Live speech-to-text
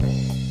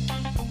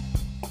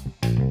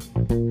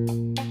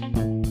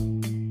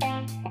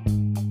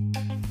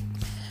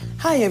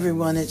Hi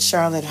everyone, it's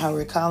Charlotte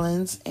Howard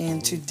Collins,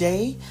 and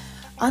today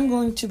I'm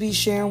going to be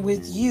sharing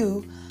with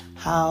you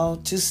how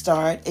to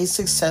start a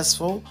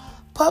successful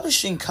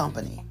publishing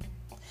company.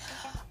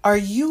 Are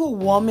you a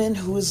woman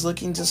who is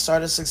looking to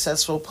start a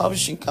successful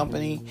publishing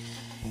company?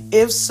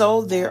 If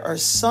so, there are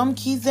some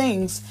key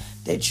things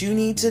that you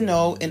need to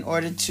know in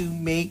order to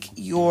make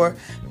your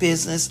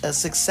business a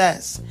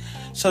success.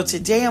 So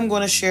today I'm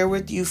going to share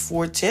with you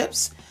 4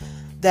 tips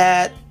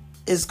that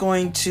is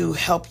going to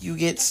help you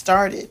get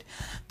started.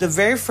 The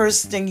very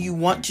first thing you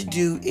want to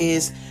do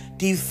is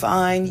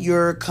define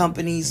your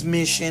company's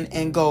mission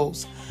and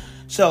goals.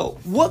 So,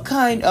 what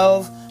kind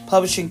of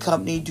publishing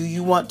company do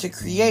you want to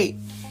create?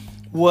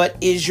 What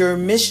is your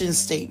mission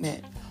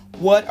statement?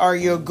 What are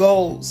your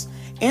goals?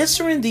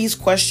 Answering these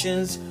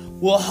questions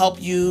will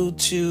help you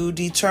to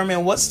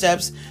determine what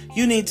steps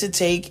you need to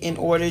take in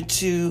order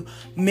to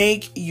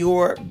make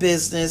your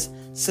business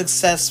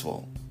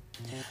successful.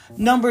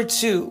 Number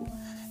 2,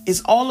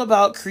 it's all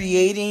about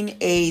creating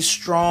a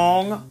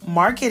strong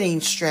marketing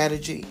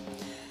strategy.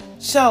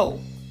 So,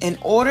 in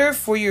order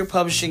for your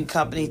publishing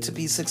company to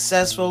be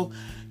successful,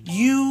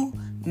 you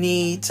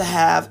need to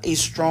have a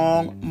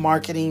strong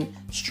marketing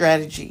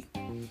strategy.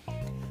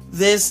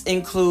 This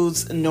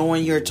includes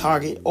knowing your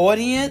target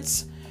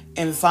audience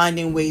and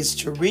finding ways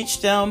to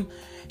reach them.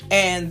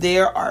 And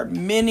there are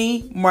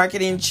many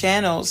marketing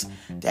channels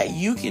that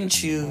you can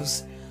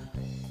choose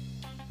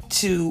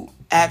to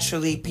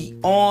actually be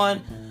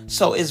on.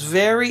 So it's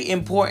very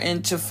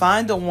important to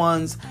find the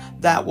ones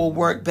that will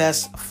work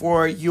best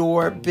for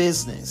your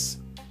business.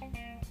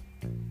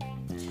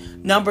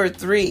 Number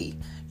 3,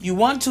 you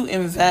want to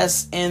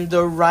invest in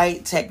the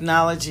right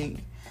technology.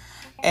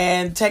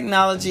 And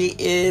technology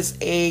is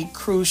a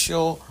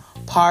crucial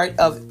part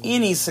of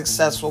any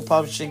successful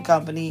publishing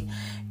company.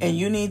 And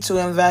you need to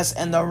invest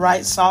in the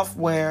right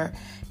software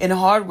and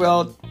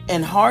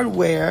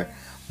hardware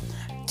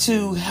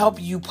to help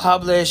you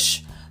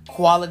publish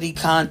quality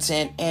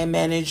content and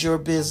manage your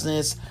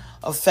business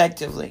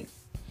effectively.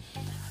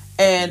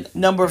 And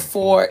number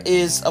 4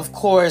 is, of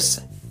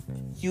course,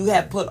 you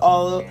have put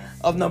all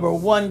of number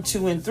 1,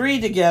 2, and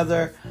 3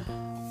 together.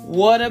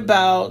 What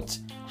about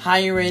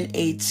hiring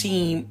a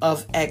team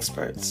of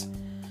experts?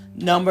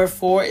 Number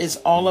 4 is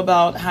all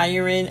about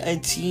hiring a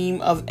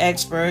team of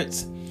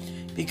experts,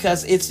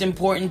 because it's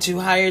important to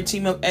hire a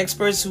team of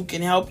experts who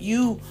can help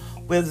you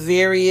with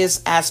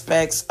various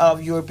aspects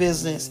of your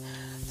business.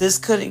 This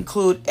could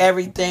include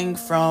everything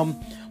from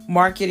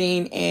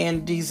marketing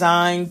and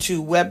design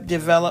to web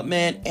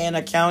development and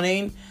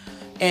accounting.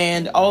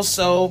 And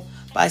also,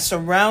 by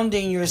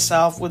surrounding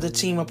yourself with a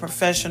team of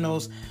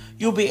professionals,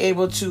 you'll be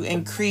able to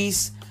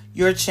increase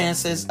your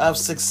chances of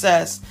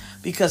success,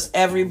 because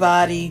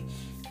everybody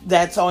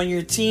that's on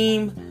your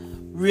team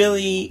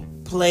really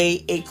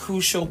play a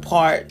crucial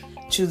part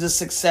to the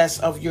success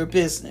of your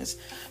business.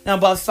 Now,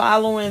 by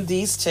following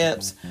these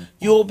tips,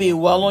 you'll be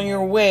well on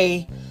your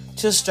way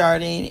to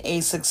starting a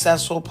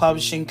successful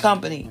publishing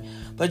company.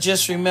 But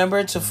just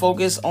remember to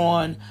focus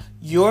on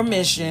your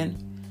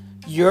mission,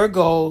 your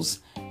goals,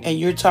 and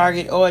your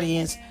target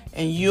audience,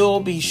 and you'll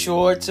be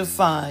sure to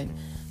find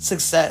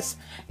success.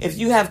 If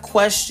you have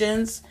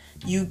questions,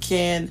 you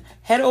can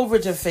head over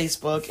to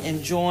Facebook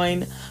and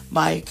join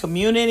my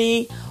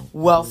community,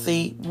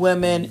 Wealthy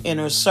Women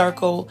Inner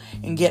Circle,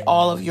 and get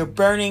all of your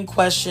burning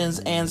questions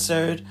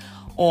answered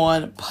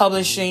on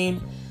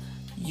publishing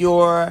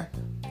your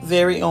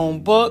very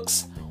own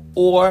books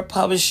or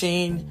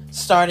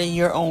starting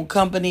your own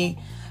company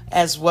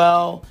as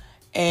well.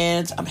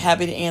 And I'm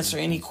happy to answer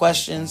any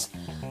questions.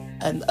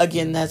 And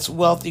again, that's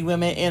Wealthy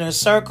Women Inner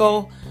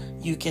Circle.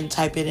 You can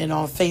type it in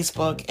on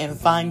Facebook and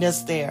find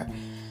us there.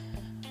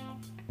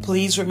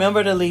 Please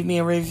remember to leave me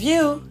a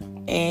review,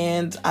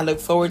 and I look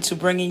forward to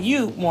bringing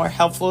you more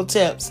helpful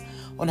tips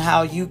on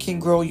how you can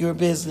grow your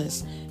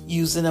business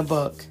using a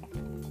book.